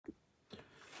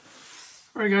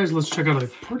All right, guys, let's check out a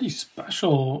pretty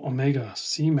special Omega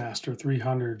Seamaster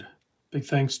 300. Big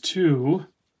thanks to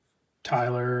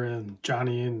Tyler and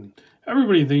Johnny and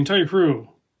everybody, the entire crew,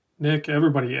 Nick,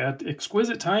 everybody at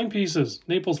Exquisite Timepieces,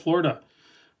 Naples, Florida.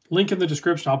 Link in the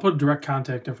description. I'll put direct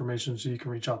contact information so you can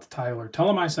reach out to Tyler. Tell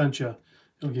him I sent you.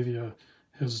 It'll give you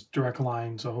his direct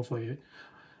line, so hopefully...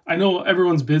 I know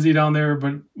everyone's busy down there,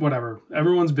 but whatever.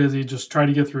 Everyone's busy. Just try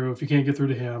to get through. If you can't get through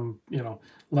to him,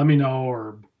 let me know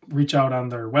or reach out on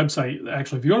their website.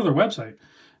 Actually, if you go to their website,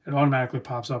 it automatically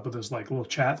pops up with this like little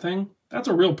chat thing. That's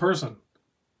a real person.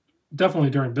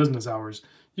 Definitely during business hours.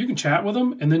 You can chat with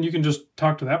them, and then you can just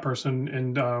talk to that person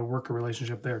and work a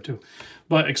relationship there too.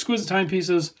 But Exquisite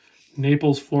Timepieces,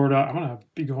 Naples, Florida. I'm going to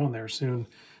be going there soon.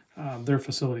 Their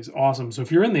facility's awesome. So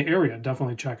if you're in the area,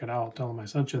 definitely check it out. Tell them I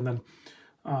sent you, and then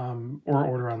or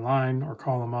order online or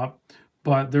call them up.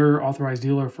 But they're authorized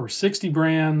dealer for 60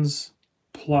 brands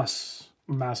plus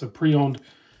massive pre-owned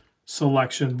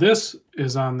selection. This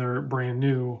is on their brand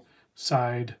new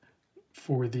side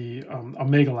for the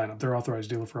Omega lineup. They're authorized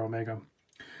dealer for Omega.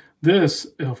 This,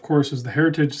 of course, is the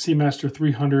Heritage Seamaster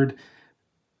 300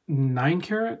 9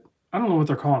 carat. I don't know what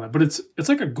they're calling it, but it's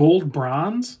like a gold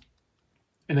bronze.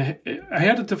 And I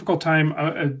had a difficult time.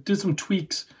 I did some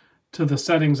tweaks to the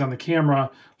settings on the camera,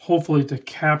 hopefully to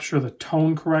capture the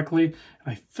tone correctly. And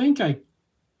I think I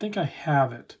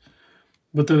have it.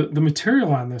 But the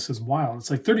material on this is wild.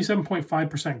 It's like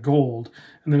 37.5% gold,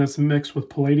 and then it's mixed with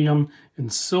palladium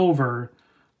and silver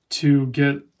to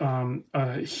get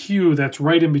a hue that's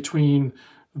right in between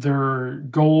their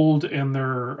gold and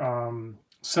their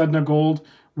Sedna gold,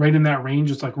 right in that range.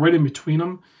 It's like right in between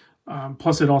them.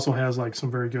 Plus it also has like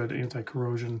some very good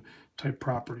anti-corrosion type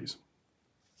properties.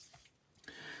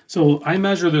 So I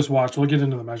measure this watch. We'll get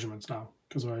into the measurements now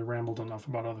because I rambled enough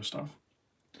about other stuff.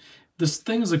 This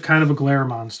thing is a kind of a glare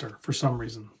monster for some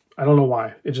reason. I don't know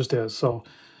why. It just is. So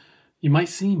you might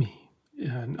see me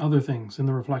and other things in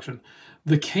the reflection.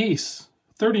 The case,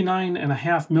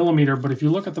 39.5 millimeter, but if you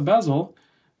look at the bezel,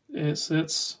 it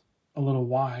sits a little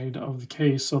wide of the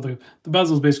case. So the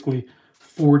bezel is basically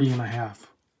 40.5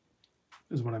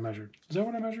 is what I measured. Is that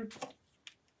what I measured?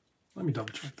 Let me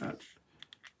double check that.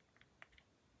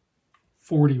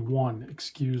 41,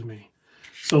 excuse me.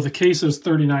 So the case is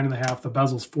 39.5, the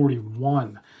bezel's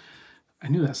 41. I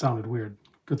knew that sounded weird.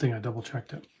 Good thing I double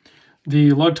checked it.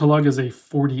 The lug to lug is a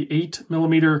 48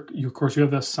 millimeter. Of course, you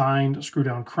have the signed screw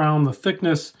down crown. The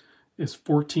thickness is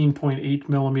 14.8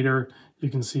 millimeter. You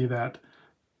can see that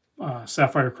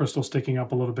sapphire crystal sticking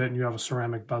up a little bit, and you have a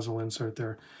ceramic bezel insert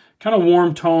there. Kind of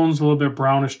warm tones, a little bit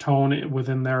brownish tone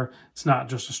within there. It's not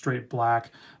just a straight black.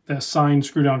 The signed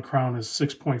screw down crown is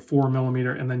 6.4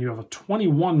 millimeter, and then you have a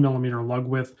 21 millimeter lug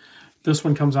width. This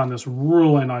one comes on this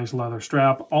really nice leather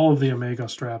strap. All of the Omega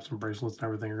straps and bracelets and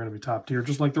everything are going to be top tier,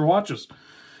 just like their watches.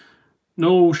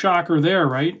 No shocker there,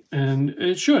 right? And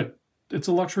it should. It's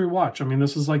a luxury watch. I mean,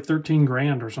 this is like 13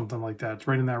 grand or something like that. It's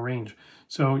right in that range.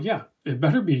 So yeah, it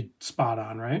better be spot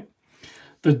on, right?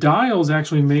 The dial is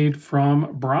actually made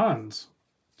from bronze.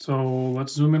 So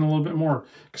let's zoom in a little bit more.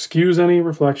 Excuse any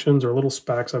reflections or little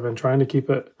specks. I've been trying to keep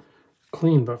it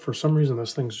clean, but for some reason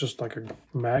this thing's just like a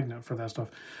magnet for that stuff.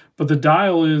 But the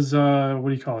dial is, what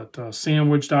do you call it?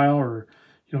 Sandwich dial, or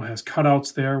has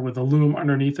cutouts there with the lume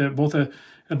underneath it, both at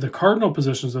the cardinal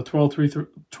positions, the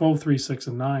 12, 3, 6,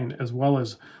 and 9, as well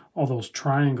as all those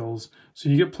triangles. So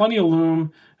you get plenty of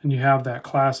lume, and you have that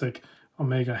classic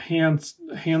Omega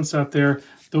handset there.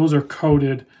 Those are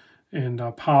coated and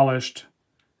polished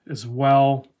as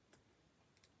well.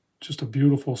 Just a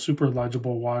beautiful, super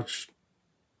legible watch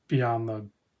beyond the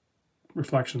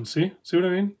reflections. See what I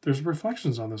mean? There's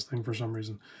reflections on this thing for some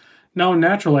reason. Now, in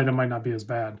natural light, it might not be as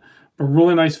bad, but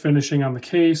really nice finishing on the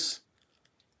case.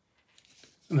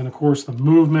 And then, of course, the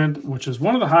movement, which is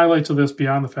one of the highlights of this,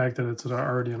 beyond the fact that it's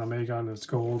already an Omega and it's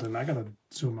gold. And I got to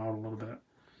zoom out a little bit.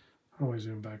 How do I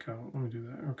zoom back out? Let me do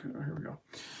that. Okay, here we go.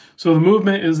 So the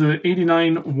movement is the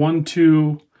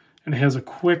 89-1-2, and it has a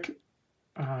quick,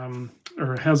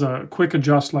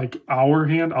 adjust like hour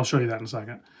hand. I'll show you that in a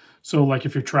second. So like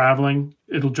if you're traveling,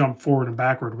 it'll jump forward and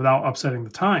backward without upsetting the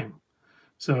time.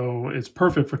 So it's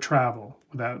perfect for travel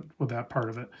with that part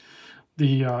of it.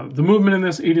 The movement in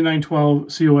this 8912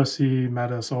 COSC,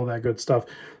 Metis, all that good stuff.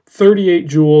 38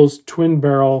 joules, twin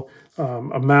barrel,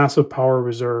 a massive power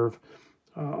reserve.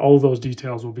 All of those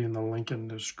details will be in the link in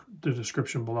the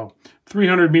description below.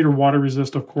 300 meter water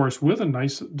resist, of course, with a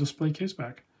nice display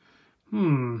caseback.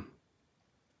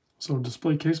 So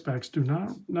display casebacks do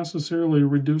not necessarily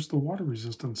reduce the water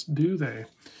resistance, do they?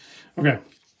 Okay.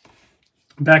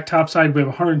 Back top side, we have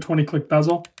a 120 click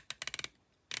bezel.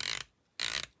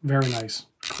 Very nice.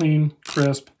 clean,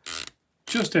 crisp,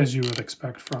 just as you would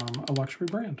expect from a luxury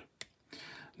brand.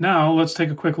 Now, let's take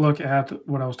a quick look at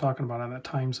what I was talking about on that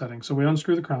time setting. So we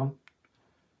unscrew the crown.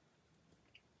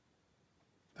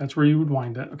 That's where you would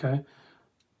wind it, okay?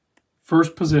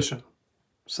 First position.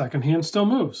 Second hand still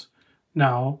moves.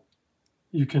 Now,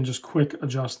 you can just quick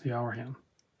adjust the hour hand.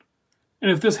 And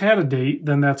if this had a date,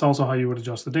 then that's also how you would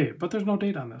adjust the date. But there's no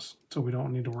date on this, so we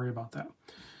don't need to worry about that.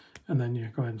 And then you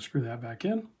go ahead and screw that back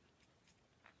in.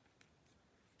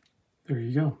 There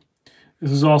you go.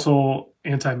 This is also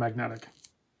anti-magnetic,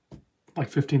 like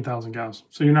 15,000 gauss.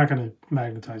 So you're not going to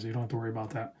magnetize it. You don't have to worry about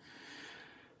that.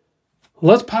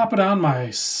 Let's pop it on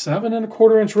my 7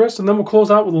 1/4 inch wrist, and then we'll close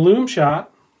out with a loom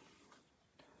shot.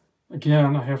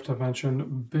 Again, I have to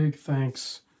mention big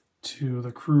thanks to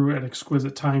the crew at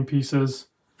Exquisite Timepieces.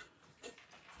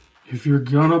 If you're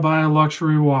gonna buy a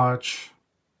luxury watch,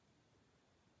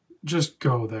 just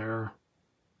go there.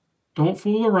 Don't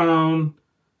fool around.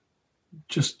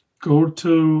 Just go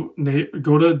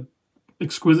to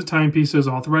Exquisite Timepieces,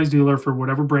 authorized dealer for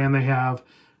whatever brand they have,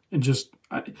 and just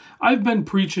I've been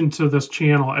preaching to this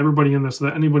channel, everybody in this,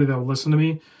 that anybody that will listen to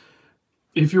me.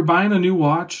 If you're buying a new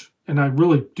watch, and I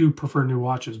really do prefer new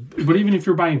watches, but even if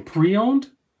you're buying pre-owned,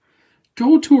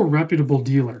 go to a reputable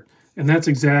dealer. And that's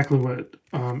exactly what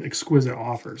Exquisite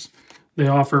offers. They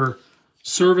offer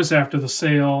service after the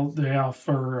sale. They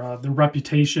offer the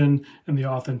reputation and the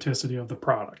authenticity of the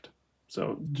product.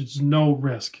 So there's no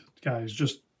risk, guys.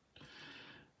 Just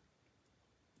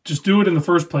do it in the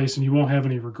first place and you won't have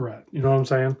any regret. You know what I'm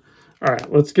saying? All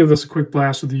right, let's give this a quick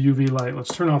blast with the UV light.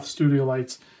 Let's turn off the studio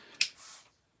lights.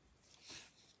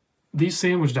 These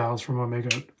sandwich dials from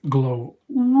Omega glow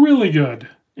really good,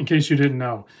 in case you didn't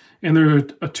know. And they're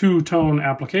a two-tone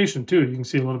application too. You can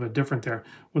see a little bit different there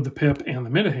with the pip and the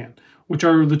minute hand, which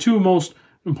are the two most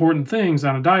important things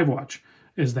on a dive watch,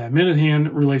 is that minute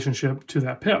hand relationship to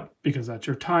that pip, because that's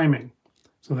your timing.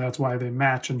 So that's why they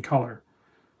match in color.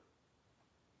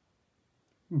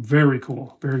 Very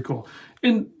cool, very cool.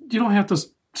 And you don't have to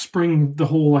spring the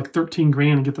whole like 13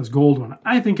 grand and get this gold one.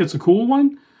 I think it's a cool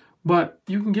one, but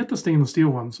you can get the stainless steel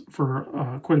ones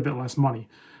for quite a bit less money.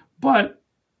 But,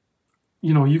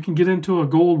 you know, you can get into a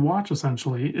gold watch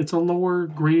essentially. It's a lower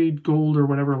grade gold or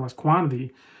whatever, less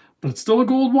quantity, but it's still a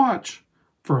gold watch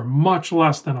for much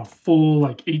less than a full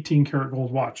like 18 karat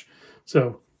gold watch.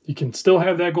 So you can still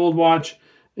have that gold watch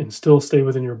and still stay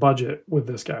within your budget with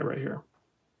this guy right here.